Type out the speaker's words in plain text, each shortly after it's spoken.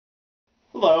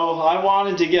Hello, I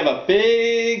wanted to give a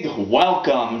big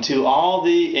welcome to all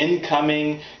the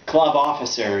incoming club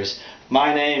officers.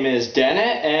 My name is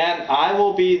Dennett and I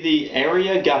will be the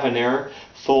area governor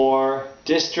for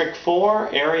District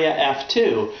 4, Area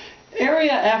F2. Area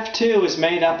F2 is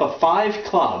made up of 5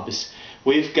 clubs.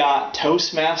 We've got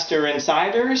Toastmaster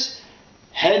Insiders,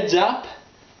 Heads Up,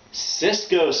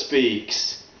 Cisco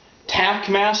Speaks,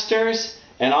 Tackmasters,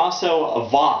 and also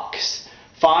Vox.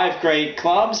 5 great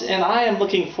clubs, and I am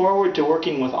looking forward to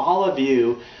working with all of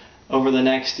you over the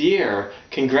next year.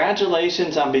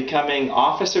 Congratulations on becoming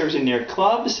officers in your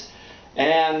clubs,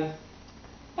 and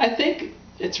I think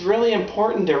it's really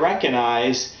important to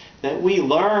recognize that we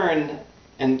learn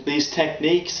and these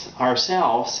techniques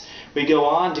ourselves. We go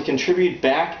on to contribute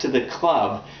back to the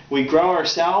club. We grow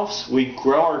ourselves, we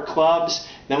grow our clubs,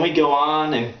 then we go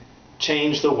on and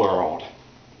change the world.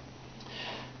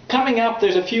 Coming up,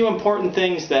 there's a few important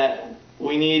things that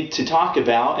we need to talk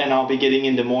about, and I'll be getting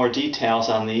into more details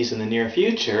on these in the near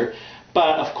future.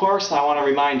 But of course, I want to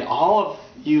remind all of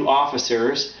you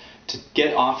officers to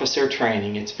get officer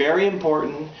training. It's very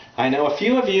important. I know a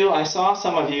few of you, I saw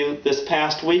some of you this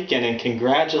past weekend, and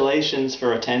congratulations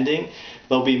for attending.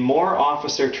 There'll be more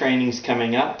officer trainings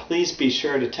coming up. Please be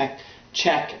sure to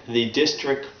check the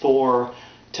District 4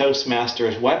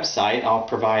 Toastmasters website. I'll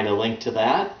provide a link to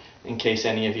that in case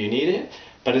any of you need it.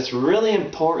 But it's really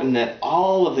important that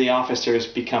all of the officers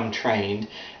become trained,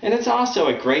 and it's also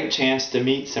a great chance to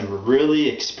meet some really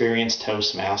experienced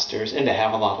Toastmasters and to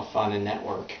have a lot of fun and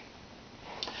network.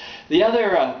 The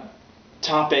other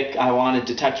topic I wanted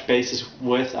to touch bases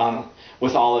with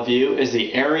all of you is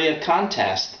the area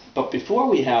contest. But before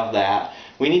we have that,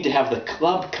 we need to have the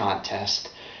club contest.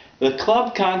 The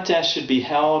club contest should be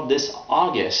held this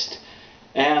August,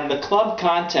 and the club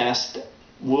contest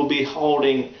will be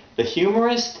holding the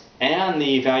humorist and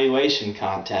the evaluation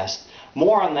contest.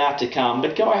 More on that to come,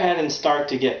 but go ahead and start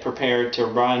to get prepared to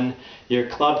run your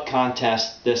club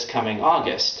contest this coming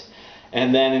August.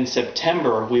 And then in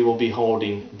September we will be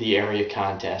holding the area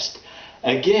contest.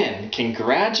 Again,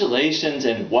 congratulations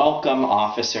and welcome,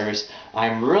 officers.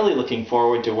 I'm really looking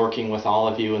forward to working with all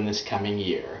of you in this coming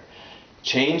year.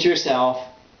 Change yourself,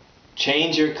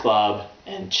 change your club,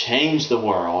 and change the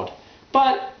world.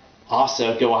 But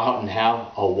also go out and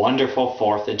have a wonderful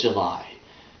 4th of July.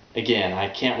 Again, I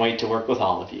can't wait to work with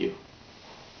all of you.